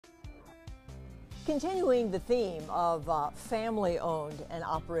Continuing the theme of family-owned and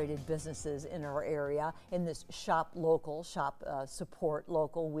operated businesses in our area in this Shop Local, Support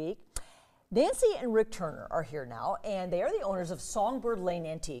Local week, Nancy and Rick Turner are here now, and they are the owners of Songbird Lane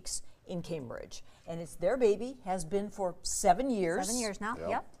Antiques in Cambridge. And it's their baby, has been for 7 years. 7 years now,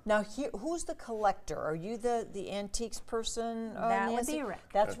 yep. Now, who's the collector? Are you the antiques person, That Nancy? would be Rick.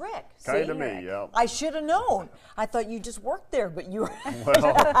 That's Rick. Kind of me, yeah. I should have known. I thought you just worked there, but you were.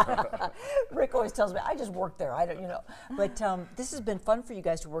 Well, Rick always tells me, I just work there. I don't, you know. But this has been fun for you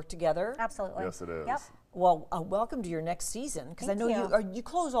guys to work together. Absolutely. yes, it is. Yep. Well, welcome to your next season, because I know you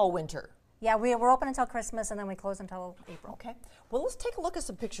close all winter. Yeah, we're open until Christmas, and then we close until April. Okay. Well, let's take a look at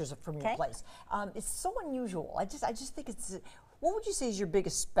some pictures from your place. It's so unusual. I just think it's. What would you say is your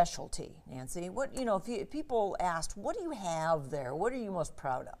biggest specialty, Nancy? What if people asked, what do you have there? What are you most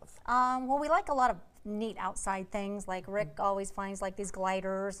proud of? Well, we like a lot of neat outside things. Like Rick always finds like these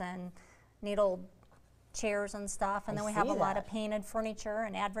gliders and neat old chairs and stuff. And then we have a lot of painted furniture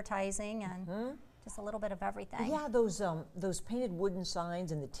and advertising and. Just a little bit of everything. Yeah, those painted wooden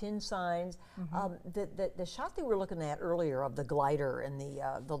signs and the tin signs. The shot that we were looking at earlier of the glider and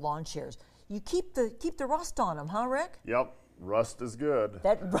the lawn chairs. You keep the rust on them, huh, Rick? Yep, rust is good.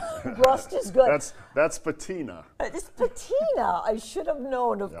 That rust is good. That's patina. It's patina. I should have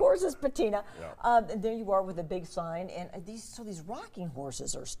known. Of course, it's patina. Yep. And there you are with a big sign. And these rocking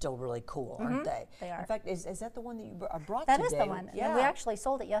horses are still really cool, aren't they? They are. In fact, is that the one that you brought That today? is the one. Yeah. And we actually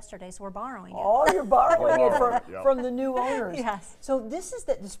sold it yesterday, so we're borrowing it. Oh, you're borrowing it Yep. from the new owners. Yes. So this is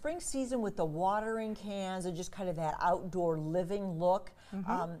the spring season with the watering cans and just kind of that outdoor living look.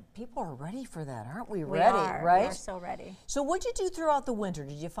 People are ready for that, aren't we? We Ready, are. right? We are so ready. So what'd you do throughout the winter?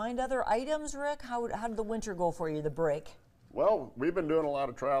 Did you find other items, Rick? How did the winter go for you, the break? Well, we've been doing a lot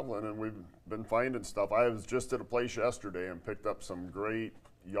of traveling, and we've been finding stuff. I was just at a place yesterday and picked up some great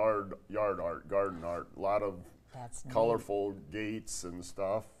yard art, garden art. A lot of colorful gates and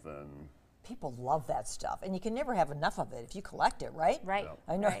stuff, and people love that stuff, and you can never have enough of it if you collect it, right? Right.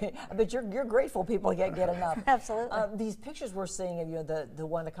 I know. Right. I bet you're grateful people get enough. Absolutely. These pictures we're seeing of the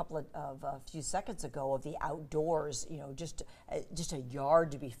one a few seconds ago of the outdoors, just a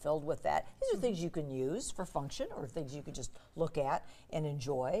yard to be filled with that. These are things you can use for function or things you can just look at and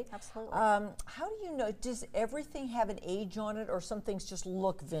enjoy. Absolutely. How do you know? Does everything have an age on it, or some things just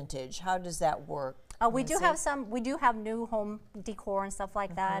look vintage? How does that work? We do have new home decor and stuff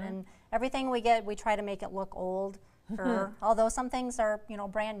like that, and everything we get, we try to make it look old. Although some things are,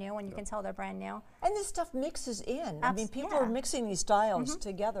 brand new, and you can tell they're brand new. And this stuff mixes in. I mean, people are mixing these styles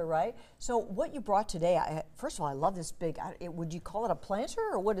together, right? So what you brought today, first of all, I love this big, would you call it a planter,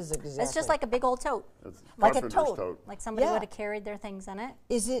 or what is it exactly? It's just like a big old tote. it's Like a carpenter's tote. Like somebody would have carried their things in it.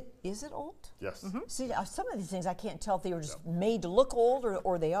 Is it old? Yes. See, some of these things I can't tell if they were just made to look old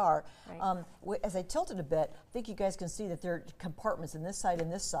or they are. Right. As I tilted a bit, I think you guys can see that there are compartments in this side,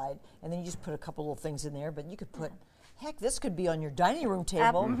 and then you just put a couple little things in there, but you could put, heck, this could be on your dining room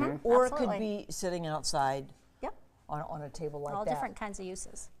table, or it could be sitting outside on a table like that. All different kinds of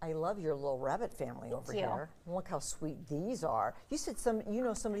uses. I love your little rabbit family over you. here. Look how sweet these are. You said somebody who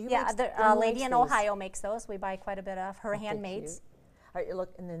makes the lady in these. Ohio makes those. We buy quite a bit of her handmaids. All right,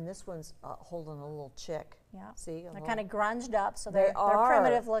 look, and then this one's holding a little chick. Yeah. See? They're kind of grunged up, so they're are.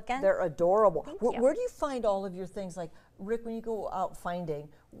 primitive looking. They're adorable. Thank you. Where do you find all of your things? Like, Rick, when you go out finding,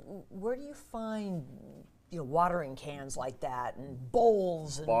 where do you find watering cans like that and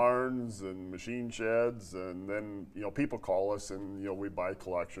bowls? And Barns and machine sheds, and then people call us, and we buy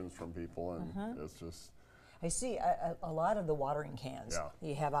collections from people, and it's just. I see a lot of the watering cans. Yeah.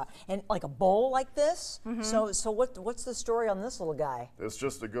 You have and like a bowl like this. So what's the story on this little guy? It's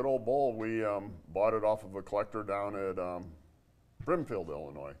just a good old bowl. We bought it off of a collector down at Brimfield,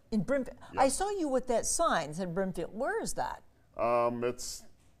 Illinois. In Brimfield. I saw you with that sign that said Brimfield. Where is that? It's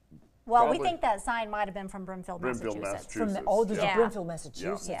Well, we think that sign might have been from Brimfield, Massachusetts. There's Brimfield,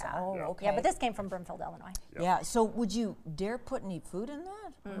 Massachusetts. Yeah. Oh, okay. Yeah, but this came from Brimfield, Illinois. Yeah. So would you dare put any food in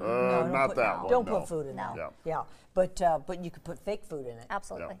that? No, not that one. Don't no. put food in that. Yeah. Yeah. But you could put fake food in it.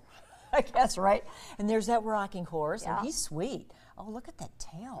 Absolutely. Yeah. I guess, right? And there's that rocking horse, and Yeah. he's sweet. Oh, look at that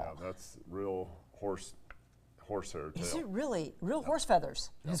tail. Yeah, that's real horsehair tail. Is it really real horse feathers,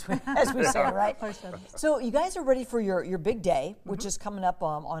 as we say, right? Horse feathers. So you guys are ready for your big day, which is coming up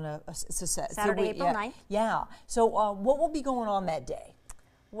on it's a Saturday, April 9th. Yeah. So what will be going on that day?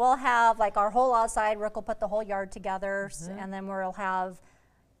 We'll have like our whole outside. Rick will put the whole yard together, and then we'll have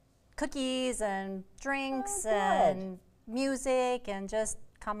cookies and drinks and music, and just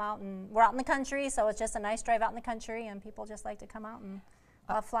come out. And we're out in the country, so it's just a nice drive out in the country, and people just like to come out and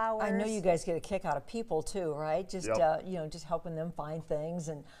flowers. I know you guys get a kick out of people too, right? Just you know, just helping them find things,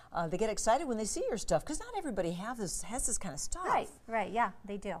 and they get excited when they see your stuff because not everybody has this kind of stuff. Right, yeah,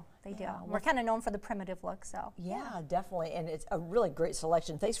 they do. We're kind of known for the primitive look, so. Yeah, definitely, and it's a really great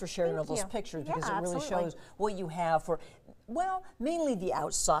selection. Thanks for sharing all those pictures because it really shows what you have for, well, mainly the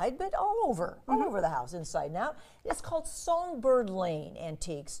outside, but all over the house, inside and out. It's called Songbird Lane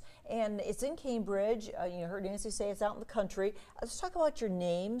Antiques, and it's in Cambridge. You heard Nancy say it's out in the country. Let's talk about your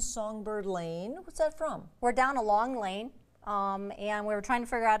name, Songbird Lane. What's that from? We're down a long lane. And we were trying to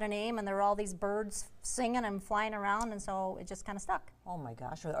figure out a name, and there were all these birds singing and flying around, and so it just kind of stuck. Oh my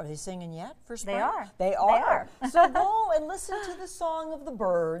gosh, are they singing yet for spring? They are. They are. So go and listen to the song of the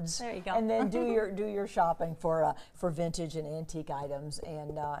birds. There you go. And then do your shopping for vintage and antique items,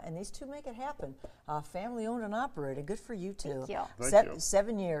 and these two make it happen. Family owned and operated. Good for you two. Thank you. Thank you.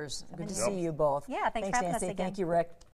 7 years. Good to see you both. Yeah, thanks for having Nancy. us again. Thank you, Rick.